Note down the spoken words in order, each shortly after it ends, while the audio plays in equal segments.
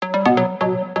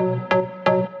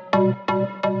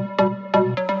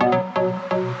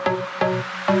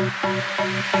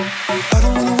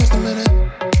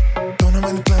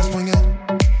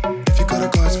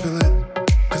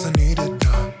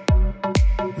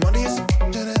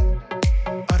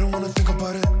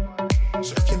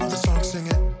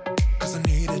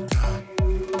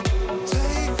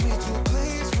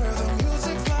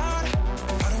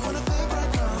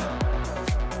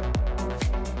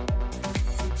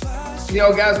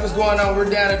Yo, guys, what's going on? We're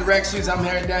down at Direct Shoes. I'm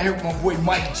down here with my boy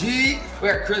Mike G. We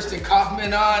got Kristin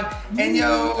Kauffman on.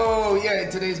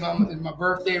 And today's my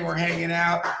birthday and we're hanging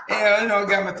out. And, I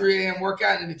got my 3 a.m.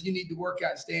 workout. And if you need to work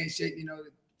out and stay in shape,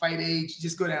 fight age,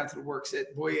 just go down to the works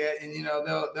at Boyette and,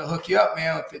 they'll hook you up,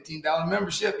 man, with $15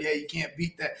 membership. Yeah, you can't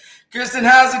beat that. Kristin,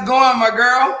 how's it going, my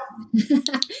girl?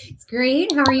 It's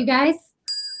great. How are you guys?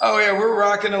 Oh, yeah, we're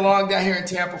rocking along down here in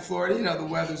Tampa, Florida. The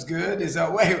weather's good.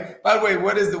 By the way,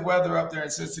 what is the weather up there in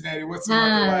Cincinnati? What's the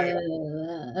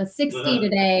weather like? 60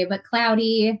 today, but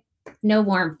cloudy, no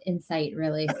warmth in sight,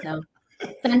 really. So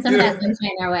send some of that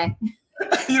sunshine our way.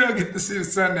 You don't get to see the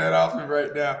sun that often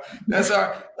right now. That's all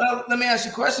right. Well, let me ask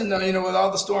you a question, though. With all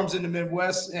the storms in the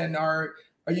Midwest, and are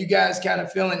you guys kind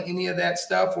of feeling any of that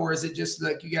stuff, or is it just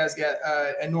like you guys got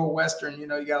a nor'western, you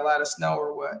got a lot of snow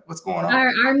or what? What's going on?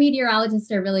 Our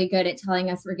meteorologists are really good at telling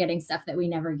us we're getting stuff that we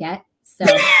never get. So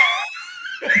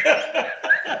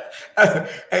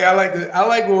hey, I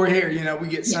like when we're here. We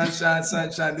get sunshine,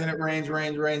 then it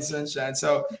rains, sunshine.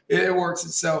 So it works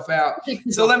itself out.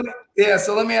 So let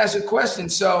me ask you a question.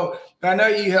 So I know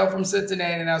you hail from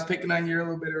Cincinnati, and I was picking on you a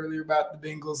little bit earlier about the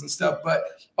Bengals and stuff. But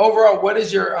overall,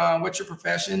 what's your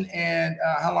profession, and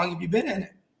how long have you been in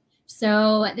it?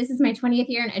 So this is my 20th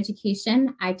year in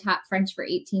education. I taught French for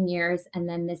 18 years, and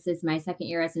then this is my second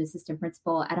year as an assistant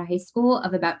principal at a high school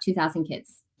of about 2,000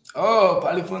 kids. Oh,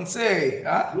 parlez français.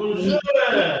 Huh? Bonjour.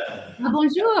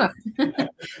 Bonjour.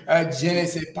 Je ne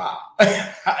sais pas.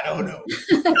 I don't know.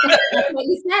 That's what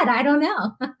you said. I don't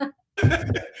know.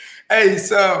 Hey,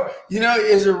 so,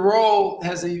 as your role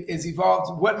has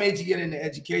evolved, what made you get into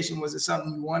education? Was it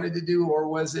something you wanted to do, or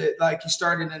was it like you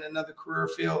started in another career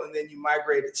field and then you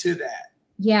migrated to that?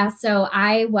 Yeah, so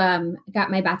I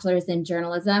got my bachelor's in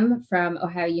journalism from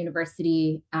Ohio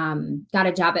University, got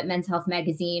a job at Men's Health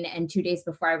magazine, and 2 days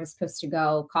before I was supposed to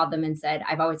go, called them and said,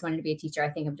 I've always wanted to be a teacher. I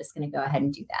think I'm just going to go ahead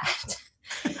and do that.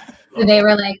 So they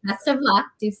were like, best of luck,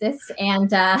 deuces.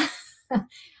 And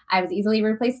I was easily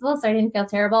replaceable, so I didn't feel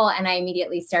terrible. And I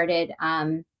immediately started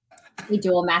a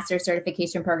dual master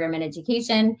certification program in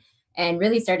education and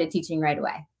really started teaching right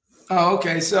away. Oh,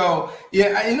 okay. So,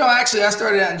 yeah, actually, I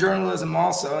started out in journalism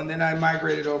also, and then I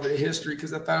migrated over to history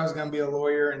because I thought I was going to be a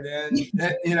lawyer. And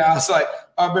then, I was like,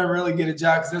 I better really get a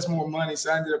job because that's more money.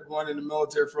 So I ended up going in the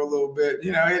military for a little bit.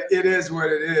 It is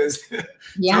what it is.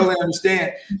 Yeah. Totally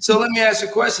understand. So let me ask you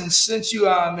a question. Since you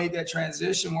made that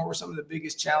transition, what were some of the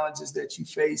biggest challenges that you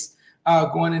faced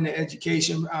going into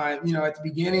education, at the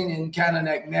beginning, and kind of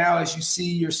like now as you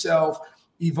see yourself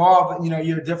evolve?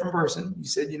 You're a different person. You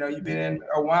said, you've been in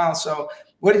a while. So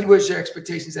what was your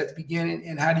expectations at the beginning,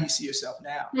 and how do you see yourself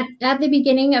now? At the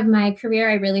beginning of my career,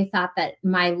 I really thought that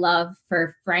my love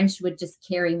for French would just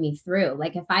carry me through.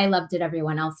 Like if I loved it,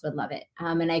 everyone else would love it.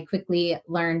 And I quickly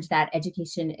learned that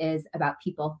education is about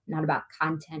people, not about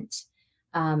content.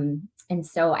 And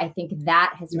so I think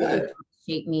that has really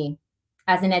shaped me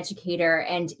as an educator.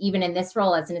 And even in this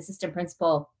role as an assistant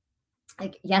principal,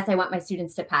 like, yes, I want my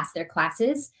students to pass their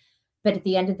classes, but at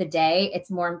the end of the day, it's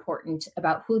more important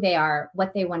about who they are,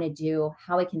 what they want to do,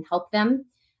 how I can help them.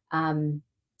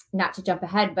 Not to jump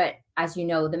ahead, but as you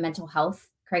know, the mental health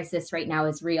crisis right now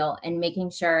is real, and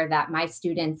making sure that my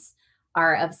students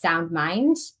are of sound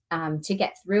mind to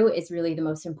get through is really the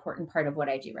most important part of what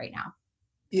I do right now.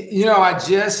 I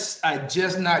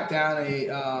just knocked down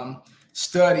a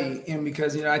study in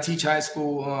because I teach high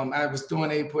school. I was doing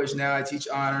A-push. Now I teach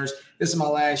honors. This is my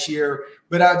last year,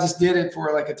 but I just did it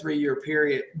for like a 3-year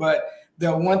period. But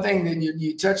the one thing that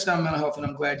you touched on mental health, and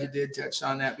I'm glad you did touch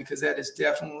on that, because that is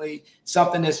definitely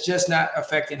something that's just not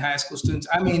affecting high school students.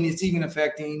 I mean, it's even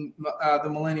affecting the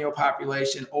millennial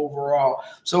population overall.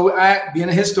 So being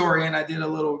a historian, I did a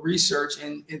little research,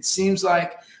 and it seems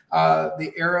like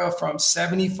the era from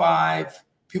 75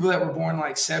 people that were born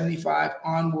like 75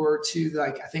 onward to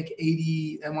like, I think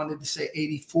 80, I wanted to say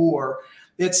 84.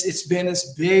 It's been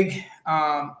this big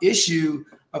issue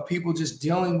of people just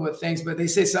dealing with things, but they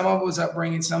say some of it was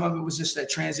upbringing. Some of it was just that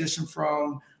transition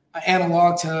from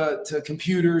analog to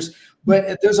computers,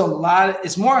 but there's a lot,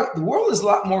 the world is a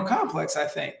lot more complex, I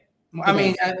think. I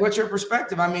mean, what's your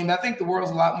perspective? I mean, I think the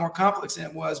world's a lot more complex than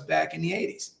it was back in the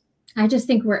 80s. I just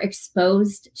think we're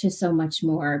exposed to so much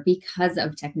more because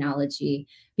of technology,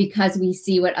 because we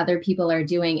see what other people are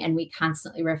doing, and we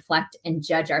constantly reflect and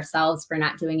judge ourselves for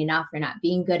not doing enough, or not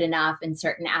being good enough in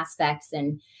certain aspects.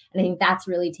 And I think that's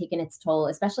really taken its toll,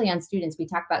 especially on students. We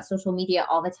talk about social media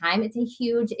all the time. It's a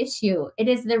huge issue. It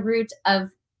is the root of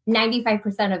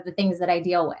 95% of the things that I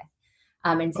deal with.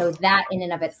 And so that in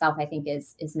and of itself, I think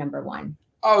is number one.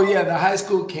 Oh yeah, the high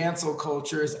school cancel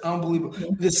culture is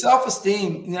unbelievable. The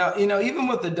self-esteem, even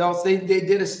with adults, they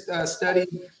did a study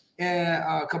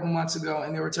a couple months ago,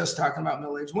 and they were just talking about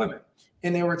middle-aged women,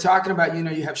 and they were talking about,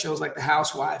 you have shows like The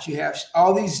Housewives, you have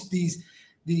all these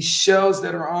shows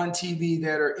that are on TV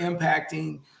that are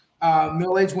impacting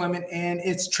middle-aged women, and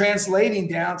it's translating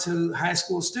down to high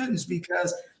school students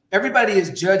because everybody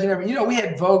is judging we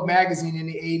had Vogue magazine in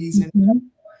the 80s, and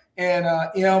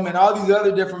and all these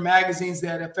other different magazines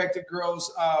that affected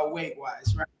girls weight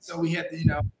wise, right? So we had,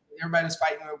 everybody's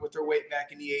fighting with their weight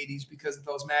back in the 80s because of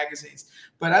those magazines.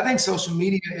 But I think social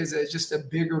media is just a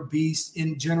bigger beast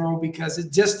in general because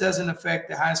it just doesn't affect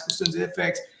the high school students. It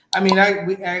affects, in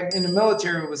the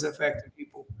military, it was affecting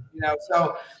people,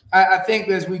 So I think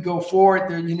as we go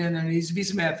forward, there needs to be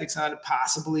some ethics on it,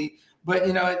 possibly. But,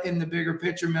 in the bigger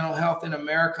picture, mental health in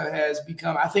America has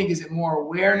become, I think, is it more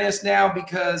awareness now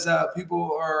because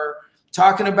people are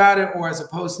talking about it, or as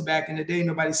opposed to back in the day,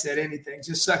 nobody said anything.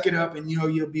 Just suck it up and,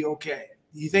 you'll be okay.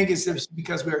 Do you think it's just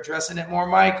because we're addressing it more,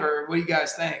 Mike, or what do you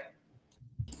guys think?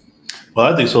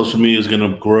 Well, I think social media is going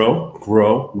to grow,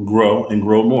 and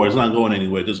grow more. It's not going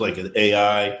anywhere, just like an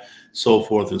AI, so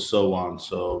forth and so on.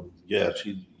 So, yeah,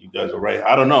 you guys are right.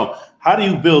 I don't know. How do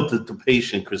you build the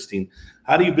patient, Kristin?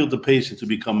 How do you build the patient to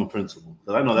become a principal?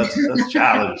 Because I know that's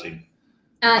challenging.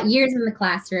 Years in the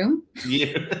classroom.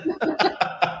 Yeah.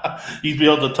 You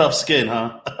build a tough skin,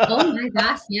 huh? Oh my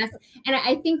gosh, yes. And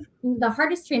I think the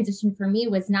hardest transition for me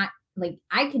was not like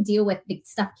I could deal with the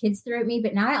stuff kids threw at me,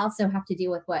 but now I also have to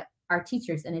deal with what our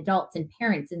teachers and adults and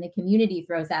parents and the community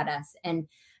throws at us. And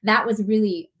that was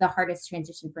really the hardest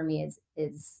transition for me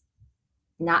is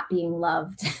not being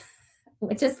loved.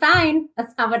 Which is fine.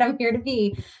 That's not what I'm here to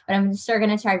be. But I'm sure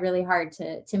going to try really hard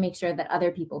to make sure that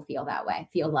other people feel that way,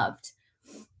 feel loved.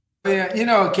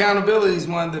 Yeah, accountability is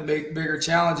one of the bigger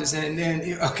challenges. And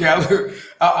then,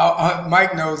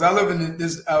 Mike knows I live in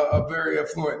this a very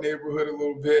affluent neighborhood a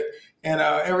little bit. And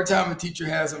every time a teacher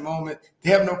has a moment,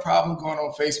 they have no problem going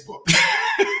on Facebook.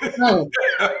 Oh.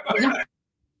 Yeah.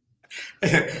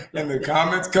 And the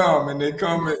comments come, and they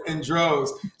come in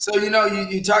droves. So,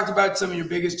 you talked about some of your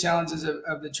biggest challenges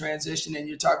of the transition, and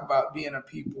you talk about being a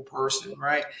people person,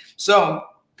 right? So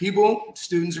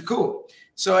students are cool.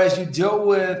 So as you deal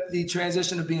with the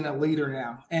transition of being a leader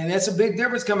now, and that's a big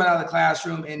difference coming out of the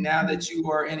classroom, and now that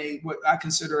you are in what I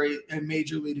consider a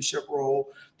major leadership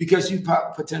role, because you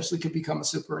potentially could become a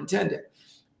superintendent.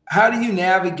 How do you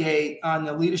navigate on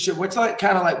the leadership? What's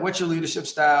your leadership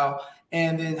style?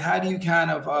 And then how do you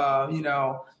kind of,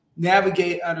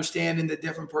 navigate understanding the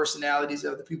different personalities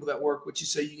of the people that work with you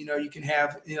so, you can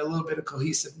have a little bit of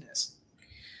cohesiveness?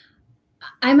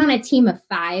 I'm on a team of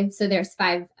 5. So there's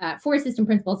 4 assistant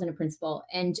principals and a principal,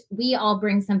 and we all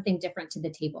bring something different to the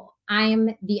table.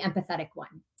 I'm the empathetic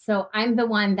one. So I'm the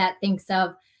one that thinks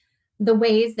of the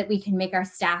ways that we can make our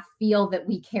staff feel that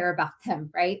we care about them,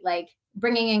 right? Like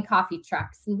bringing in coffee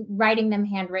trucks, writing them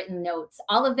handwritten notes,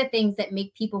 all of the things that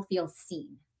make people feel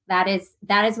seen. That is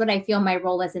what I feel my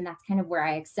role is, and that's kind of where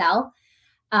I excel.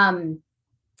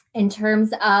 In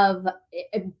terms of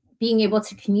being able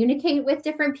to communicate with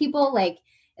different people, like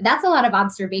that's a lot of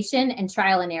observation and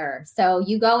trial and error. So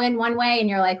you go in one way and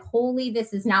you're like, holy,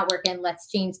 this is not working.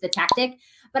 Let's change the tactic.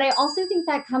 But I also think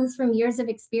that comes from years of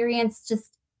experience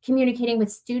just communicating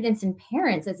with students and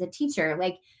parents as a teacher.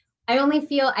 Like I only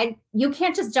feel you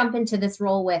can't just jump into this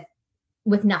role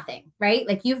with nothing, right?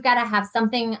 Like you've got to have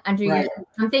something under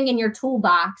something in your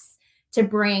toolbox to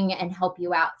bring and help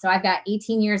you out. So I've got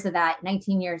 18 years of that,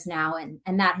 19 years now,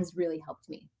 and that has really helped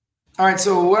me. All right.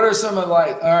 So what are some of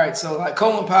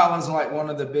Colin Powell is like one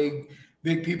of the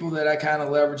big people that I kind of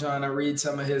leverage on. I read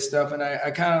some of his stuff, and I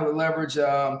kind of leverage,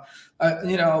 a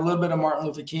little bit of Martin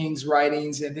Luther King's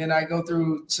writings, and then I go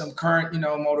through some current,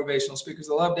 motivational speakers.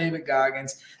 I love David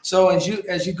Goggins. So as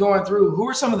you going through, who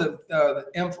are some of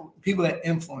the people that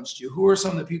influenced you? Who are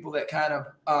some of the people that kind of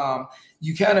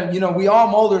we all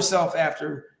mold ourselves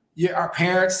after our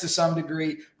parents to some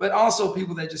degree, but also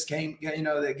people that just came,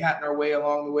 that got in our way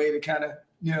along the way to kind of,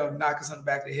 knock us on the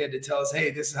back of the head to tell us,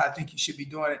 hey, this is how I think you should be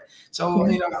doing it. So,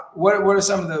 what are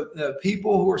some of the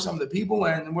people, who are some of the people,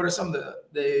 and what are some of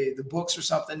the books or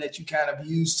something that you kind of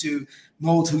use to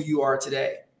mold who you are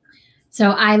today?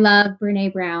 So I love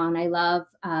Brene Brown. I love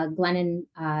Glennon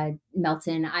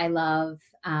Melton. I love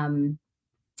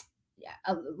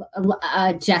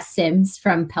Jess Sims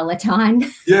from Peloton.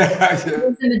 Yeah.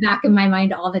 It's in the back of my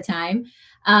mind all the time.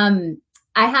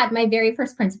 I had my very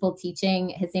first principal teaching.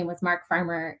 His name was Mark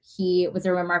Farmer. He was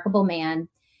a remarkable man.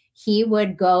 He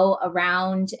would go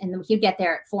around and he'd get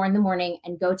there at 4 a.m.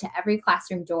 and go to every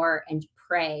classroom door and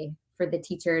pray for the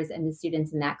teachers and the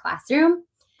students in that classroom.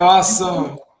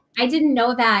 Awesome. I didn't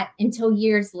know that until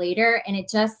years later, and it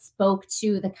just spoke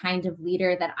to the kind of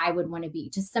leader that I would want to be.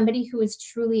 Just somebody who is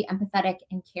truly empathetic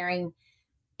and caring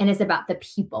and is about the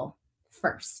people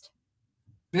first.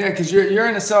 Yeah, because you're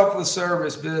in a selfless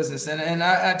service business, and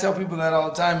I tell people that all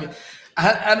the time.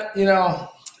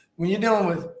 When you're dealing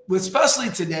with especially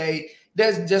today,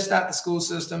 that's just not the school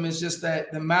system. It's just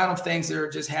that the amount of things that are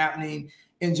just happening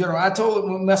in general. I told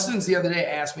my students the other day,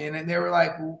 asked me, and they were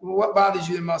like, well, "What bothers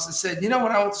you the most?" I said, when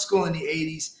I went to school in the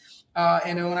 '80s,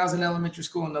 and then when I was in elementary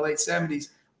school in the late '70s,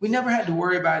 we never had to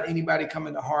worry about anybody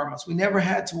coming to harm us. We never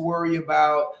had to worry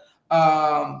about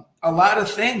a lot of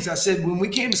things. I said, when we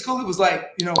came to school, it was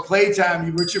like, playtime,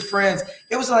 you were with your friends.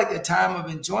 It was like a time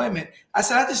of enjoyment. I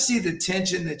said, I just see the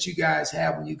tension that you guys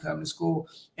have when you come to school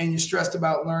and you're stressed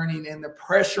about learning and the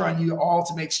pressure on you all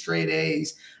to make straight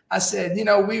A's. I said,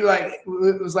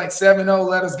 it was like 7-0,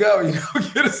 let us go,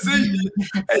 get a C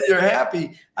and you're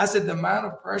happy. I said, the amount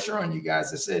of pressure on you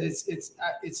guys, I said,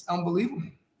 it's unbelievable.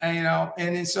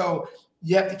 And so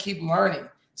you have to keep learning.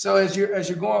 So as you're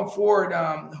going forward,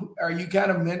 are you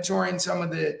kind of mentoring some of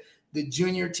the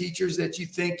junior teachers that you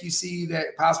think you see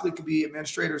that possibly could be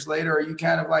administrators later? Are you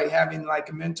kind of like having like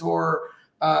a mentor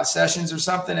sessions or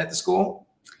something at the school?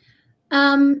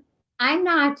 I'm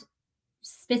not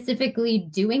specifically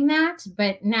doing that,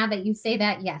 but now that you say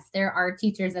that, yes, there are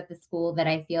teachers at the school that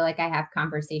I feel like I have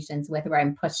conversations with where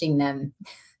I'm pushing them.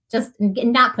 Just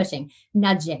not pushing,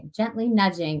 gently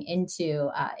nudging into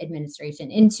administration,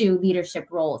 into leadership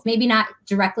roles. Maybe not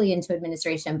directly into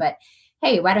administration, but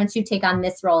hey, why don't you take on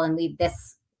this role and lead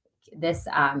this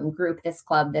group, this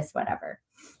club, this whatever.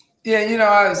 Yeah,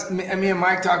 me and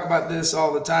Mike talk about this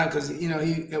all the time because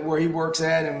where he works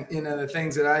at and the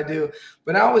things that I do.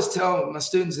 But I always tell my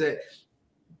students that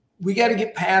we got to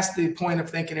get past the point of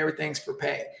thinking everything's for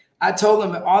pay. I told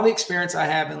them that all the experience I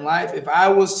have in life, if I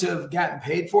was to have gotten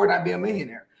paid for it, I'd be a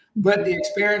millionaire. But the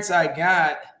experience I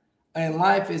got in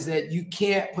life is that you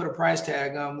can't put a price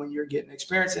tag on when you're getting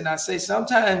experience. And I say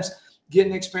sometimes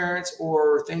getting experience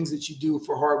or things that you do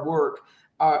for hard work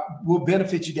will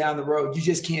benefit you down the road. You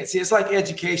just can't see. It's like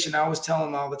education. I always tell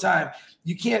them all the time,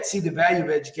 you can't see the value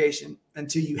of education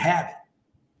until you have it.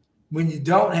 When you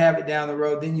don't have it down the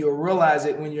road, then you'll realize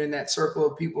it when you're in that circle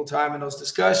of people having those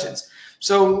discussions.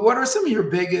 So what are some of your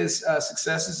biggest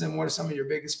successes and what are some of your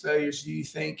biggest failures, do you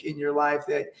think, in your life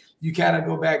that you kind of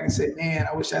go back and say, man,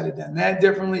 I wish I'd have done that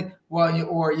differently? Well,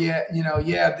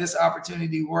 this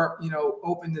opportunity worked,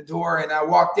 opened the door and I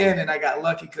walked in and I got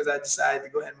lucky because I decided to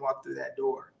go ahead and walk through that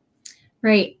door.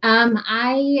 Right.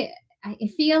 I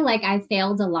feel like I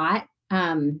failed a lot.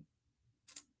 When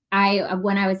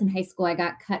I was in high school, I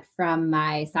got cut from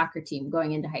my soccer team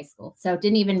going into high school. So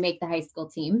didn't even make the high school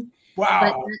team. Wow.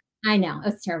 But I know it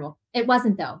was terrible. It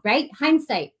wasn't though, right?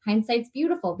 Hindsight's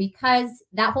beautiful because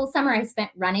that whole summer I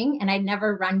spent running and I'd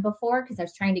never run before because I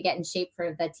was trying to get in shape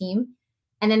for the team.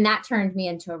 And then that turned me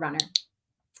into a runner.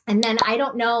 And then I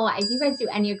don't know if you guys do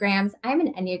Enneagrams. I'm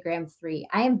an Enneagram 3.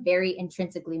 I am very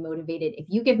intrinsically motivated. If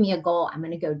you give me a goal, I'm going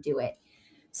to go do it.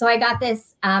 So I got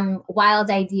this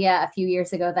wild idea a few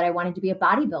years ago that I wanted to be a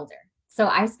bodybuilder. So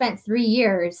I spent 3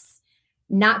 years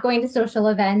not going to social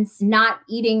events, not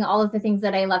eating all of the things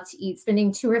that I love to eat,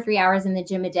 spending 2 or 3 hours in the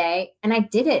gym a day. And I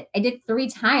did it. I did 3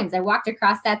 times. I walked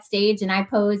across that stage and I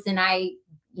posed and I,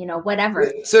 whatever.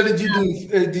 So did you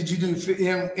do,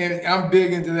 and I'm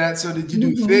big into that. So did you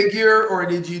do figure or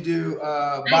did you do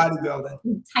bodybuilding?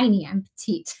 I'm tiny, I'm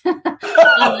petite.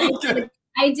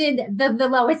 I did the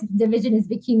lowest division is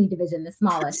bikini division, the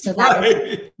smallest. So that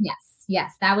was,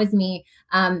 yes, that was me.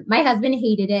 My husband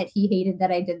hated it. He hated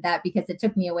that I did that because it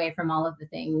took me away from all of the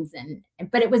things.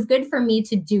 But it was good for me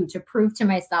to prove to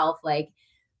myself, like,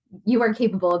 you are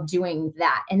capable of doing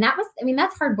that. And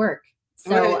that's hard work.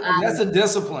 So that's a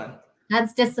discipline.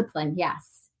 That's discipline.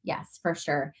 Yes, for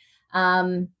sure.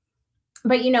 But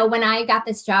when I got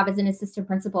this job as an assistant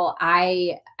principal,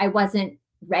 I wasn't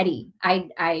ready.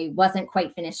 I wasn't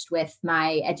quite finished with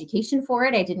my education for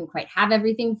it. I didn't quite have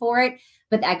everything for it,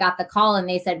 but I got the call and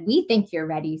they said, we think you're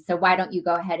ready. So why don't you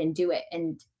go ahead and do it?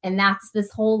 And that's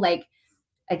this whole, like,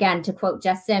 again, to quote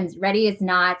Jess Sims, ready is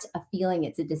not a feeling.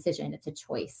 It's a decision. It's a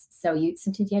choice. So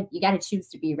sometimes you got to choose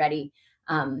to be ready.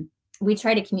 We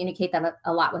try to communicate that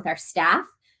a lot with our staff.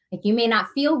 Like, you may not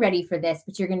feel ready for this,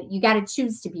 but you got to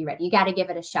choose to be ready. You got to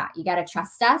give it a shot. You got to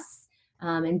trust us.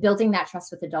 And building that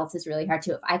trust with adults is really hard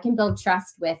too. If I can build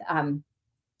trust with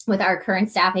our current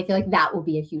staff, I feel like that will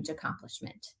be a huge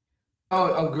accomplishment.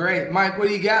 Oh, great. Mike, what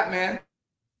do you got, man?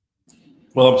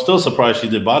 Well, I'm still surprised she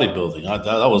did bodybuilding.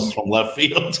 That was from left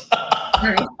field.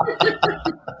 Sorry.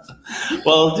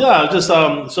 Well, yeah, just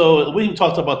so we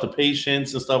talked about the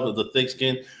patients and stuff with the thick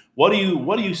skin. What do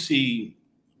you see?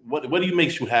 What do you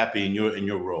makes you happy in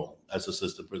your role as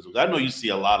assistant principal? I know you see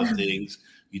a lot of things.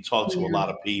 You talk to a lot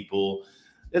of people.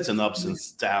 It's an ups and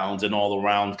downs and all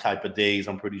around type of days,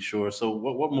 I'm pretty sure. So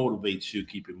what motivates you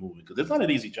to keep it moving? Because it's not an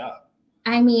easy job.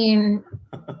 I mean,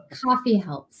 coffee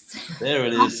helps. There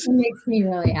it Coffee is. makes me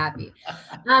really happy.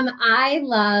 I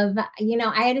love,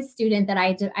 I had a student that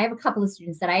I have a couple of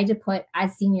students that I had to put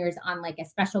as seniors on like a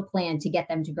special plan to get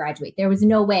them to graduate. There was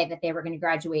no way that they were going to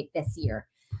graduate this year.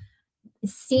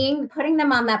 Putting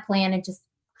them on that plan and just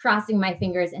crossing my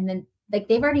fingers, and then like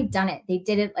they've already done it. They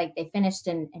did it, like they finished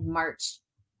in March.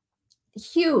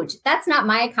 Huge. That's not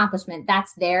my accomplishment.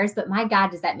 That's theirs. But my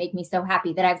God, does that make me so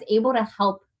happy that I was able to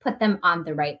help put them on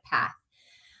the right path.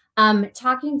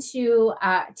 Talking to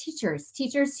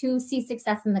teachers who see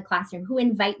success in the classroom, who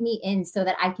invite me in so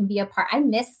that I can be a part.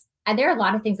 There are a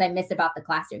lot of things I miss about the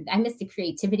classroom. I miss the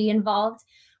creativity involved.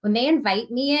 When they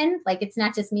invite me in, like it's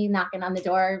not just me knocking on the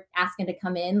door, asking to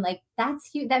come in, like that's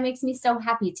huge. That makes me so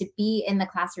happy to be in the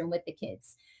classroom with the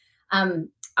kids.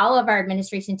 All of our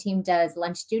administration team does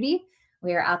lunch duty.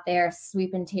 We are out there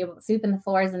sweeping the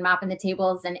floors and mopping the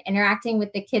tables and interacting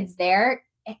with the kids there.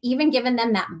 Even giving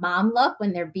them that mom look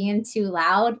when they're being too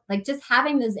loud, like just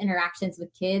having those interactions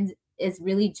with kids is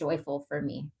really joyful for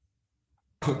me.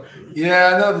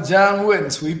 Yeah, I know the John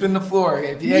Wooden sweeping the floor.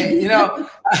 I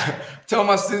tell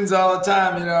my students all the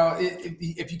time,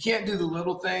 if you can't do the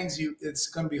little things, it's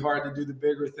going to be hard to do the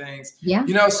bigger things.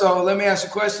 Yeah. So let me ask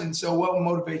you a question. So what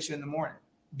motivates you in the morning?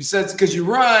 Besides, because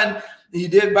you run, you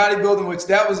did bodybuilding, which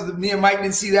me and Mike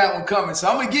didn't see that one coming. So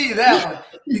I'm going to give you that one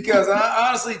because I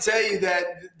honestly tell you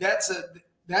that's a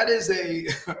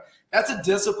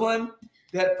discipline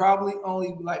that probably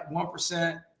only like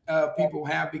 1% of people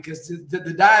have, because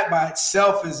the diet by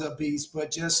itself is a beast, but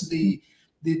just the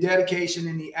dedication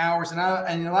and the hours. And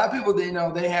a lot of people,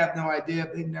 they have no idea.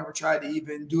 They've never tried to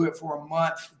even do it for a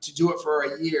month, to do it for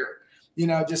a year.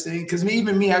 Just because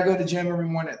even me, I go to the gym every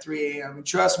morning at 3 a.m. And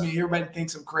trust me, everybody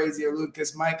thinks I'm crazy or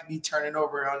because Mike be turning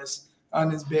over on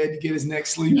his bed to get his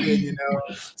next sleep in,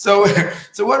 So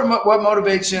what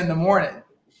motivates you in the morning?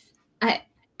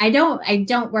 I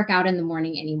don't work out in the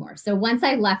morning anymore. So once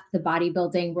I left the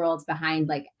bodybuilding world behind,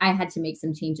 like I had to make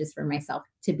some changes for myself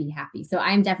to be happy. So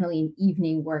I'm definitely an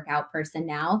evening workout person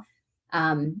now.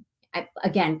 Coffee,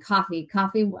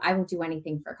 I will do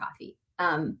anything for coffee.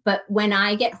 But when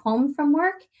I get home from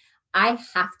work, I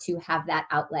have to have that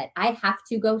outlet. I have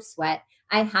to go sweat.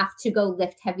 I have to go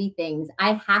lift heavy things.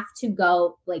 I have to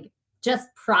go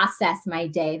just process my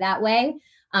day that way.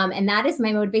 And that is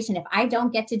my motivation. If I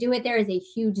don't get to do it, there is a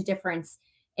huge difference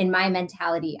in my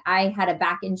mentality. I had a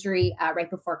back injury right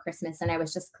before Christmas, and I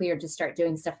was just cleared to start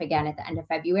doing stuff again at the end of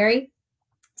February.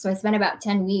 So I spent about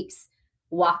 10 weeks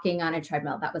walking on a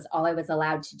treadmill. That was all I was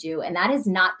allowed to do. And that is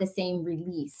not the same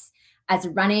release as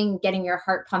running, getting your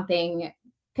heart pumping,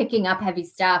 picking up heavy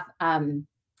stuff.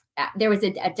 There was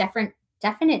a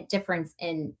definite difference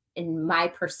in my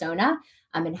persona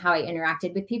and how I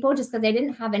interacted with people, just because I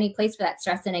didn't have any place for that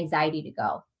stress and anxiety to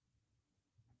go.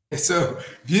 So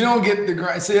if you don't get the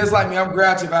grind, see, it's like me, I'm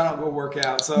grouchy if I don't go work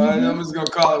out. So I'm just going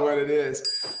to call it what it is.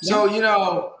 Yeah.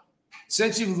 So,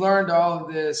 since you've learned all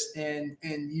of this and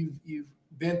you've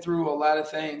been through a lot of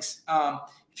things,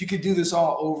 if you could do this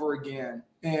all over again,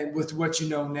 and with what you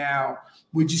know now,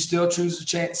 would you still choose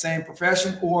the same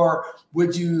profession, or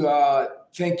would you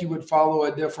think you would follow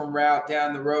a different route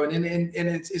down the road? And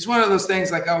it's one of those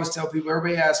things, like I always tell people,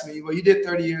 everybody asks me, well, you did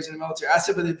 30 years in the military. I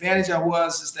said, but the advantage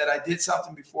is that I did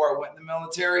something before I went in the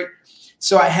military.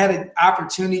 So I had an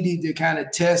opportunity to kind of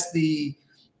test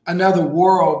another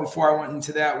world before I went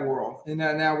into that world. And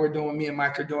now me and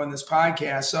Mike are doing this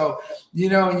podcast. So, you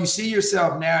see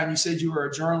yourself now, and you said you were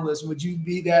a journalist. Would you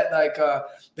be that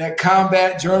that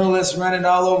combat journalist running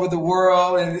all over the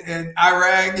world and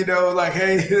Iraq,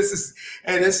 hey, this is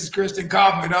Kristin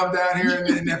Kauffman. I'm down here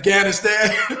in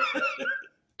Afghanistan.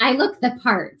 I look the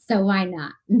part, so why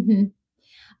not? Mm-hmm.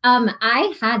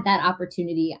 I had that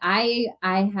opportunity. I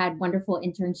had wonderful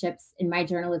internships in my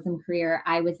journalism career.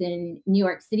 I was in New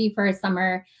York City for a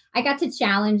summer. I got to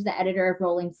challenge the editor of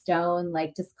Rolling Stone,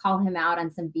 just call him out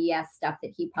on some BS stuff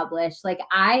that he published.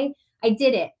 I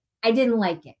did it. I didn't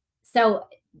like it. So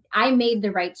I made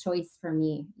the right choice for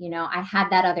me. I had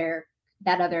that other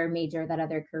major, that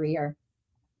other career,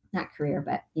 not career,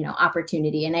 but,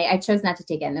 opportunity. And I chose not to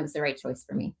take it. And that was the right choice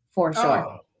for me, for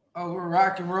sure. Oh, we're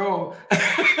rock and roll.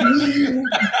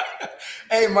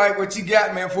 Hey, Mike, what you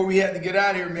got, man, before we had to get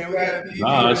out of here, man?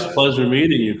 It's a pleasure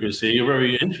meeting you, Kristin. You're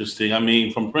very interesting. I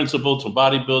mean, from principal to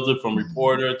bodybuilder, from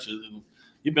reporter to,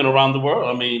 you've been around the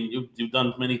world. I mean, you've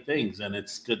done many things, and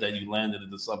it's good that you landed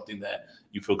into something that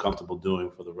you feel comfortable doing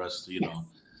for the rest,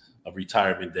 of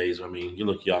retirement days. I mean, you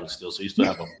look young still, so you still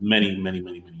have many, many,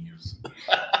 many, many years.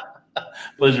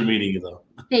 Pleasure meeting you, though.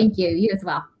 Thank you. You as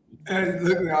well. Hey,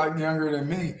 look a lot younger than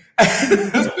me.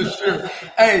 That's for sure.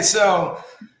 Hey, so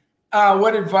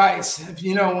what advice, if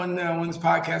when this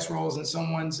podcast rolls and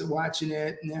someone's watching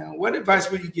it now, what advice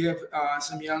would you give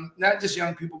some young, not just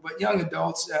young people, but young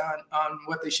adults on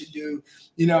what they should do?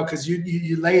 Because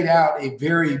you laid out a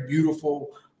very beautiful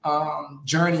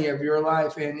journey of your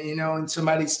life, and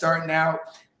somebody starting out,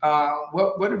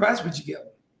 what advice would you give?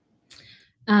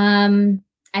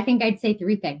 I think I'd say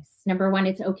 3 things. Number 1,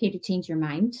 it's okay to change your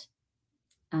mind.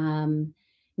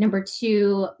 Number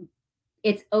 2,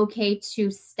 it's okay to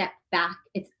step back.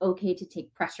 It's okay to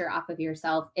take pressure off of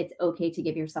yourself. It's okay to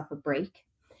give yourself a break.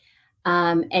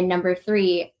 And number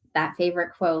 3, that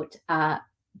favorite quote,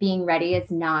 being ready is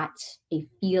not a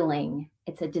feeling.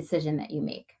 It's a decision that you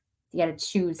make. You got to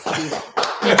choose to do that.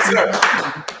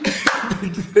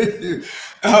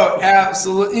 Oh,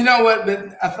 absolutely. You know what?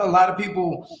 But I feel a lot of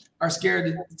people are scared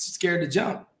to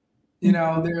jump.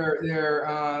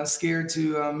 They're scared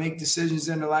to make decisions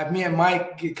in their life. Me and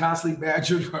Mike get constantly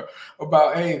badgered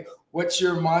about, hey, what's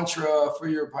your mantra for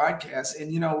your podcast?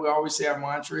 And, we always say our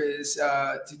mantra is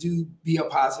to be a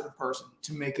positive person,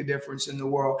 to make a difference in the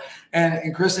world.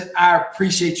 And Kristin, I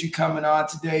appreciate you coming on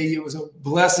today. It was a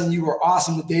blessing. You were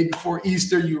awesome the day before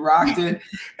Easter. You rocked it.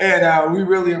 And we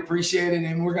really appreciate it.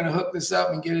 And we're going to hook this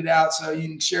up and get it out so you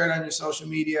can share it on your social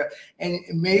media. And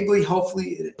maybe,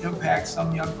 hopefully, it impacts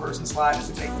some young person's lives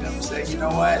to make them say, you know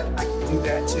what, I can do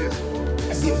that too.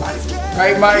 And be a Mike.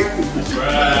 Right, Mike?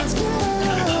 Right.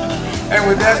 And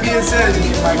with that being said,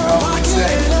 Mike Kauffman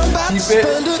say, keep it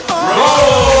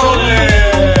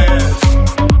rolling.